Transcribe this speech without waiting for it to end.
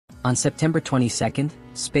On September 22,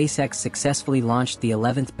 SpaceX successfully launched the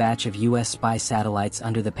 11th batch of U.S. spy satellites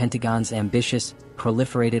under the Pentagon's ambitious,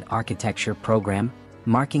 Proliferated Architecture program,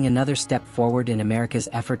 marking another step forward in America's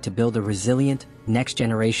effort to build a resilient,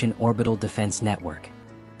 next-generation orbital defense network.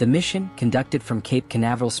 The mission, conducted from Cape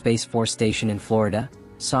Canaveral Space Force Station in Florida,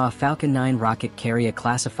 saw a Falcon 9 rocket carry a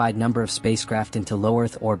classified number of spacecraft into low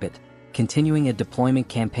Earth orbit, continuing a deployment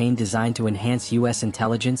campaign designed to enhance U.S.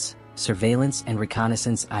 intelligence, surveillance and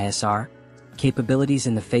reconnaissance (ISR) capabilities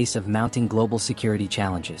in the face of mounting global security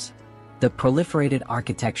challenges. The Proliferated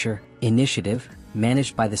Architecture Initiative,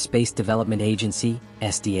 managed by the Space Development Agency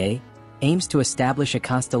 (SDA), aims to establish a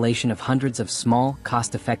constellation of hundreds of small,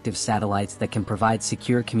 cost-effective satellites that can provide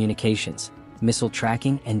secure communications, missile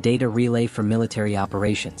tracking and data relay for military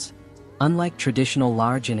operations. Unlike traditional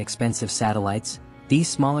large and expensive satellites, these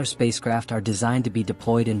smaller spacecraft are designed to be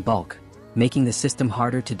deployed in bulk, making the system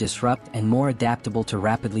harder to disrupt and more adaptable to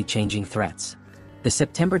rapidly changing threats. The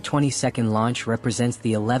September 22 launch represents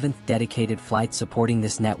the 11th dedicated flight supporting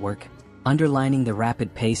this network, underlining the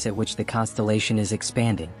rapid pace at which the constellation is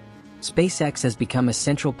expanding. SpaceX has become a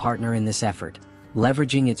central partner in this effort,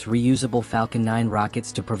 leveraging its reusable Falcon 9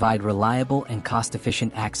 rockets to provide reliable and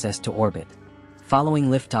cost-efficient access to orbit. Following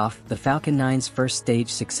liftoff, the Falcon 9's first stage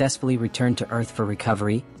successfully returned to Earth for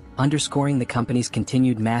recovery, underscoring the company's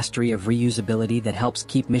continued mastery of reusability that helps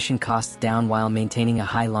keep mission costs down while maintaining a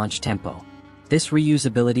high launch tempo. This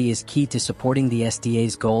reusability is key to supporting the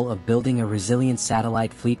SDA's goal of building a resilient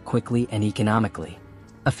satellite fleet quickly and economically.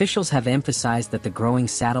 Officials have emphasized that the growing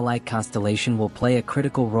satellite constellation will play a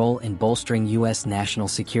critical role in bolstering U.S. national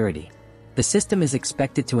security. The system is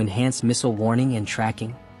expected to enhance missile warning and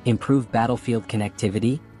tracking, improve battlefield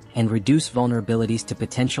connectivity, and reduce vulnerabilities to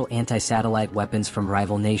potential anti-satellite weapons from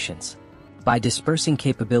rival nations. By dispersing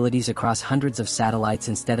capabilities across hundreds of satellites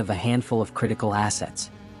instead of a handful of critical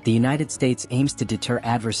assets, the United States aims to deter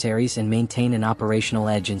adversaries and maintain an operational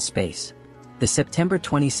edge in space. The September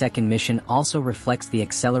 22 mission also reflects the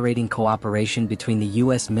accelerating cooperation between the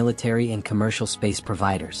U.S. military and commercial space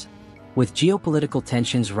providers. With geopolitical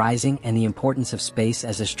tensions rising and the importance of space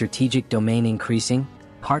as a strategic domain increasing,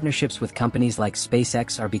 partnerships with companies like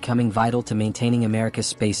SpaceX are becoming vital to maintaining America's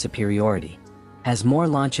space superiority. As more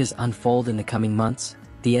launches unfold in the coming months,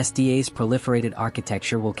 the SDA's proliferated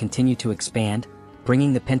architecture will continue to expand,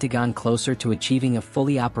 bringing the Pentagon closer to achieving a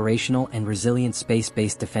fully operational and resilient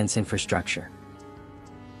space-based defense infrastructure.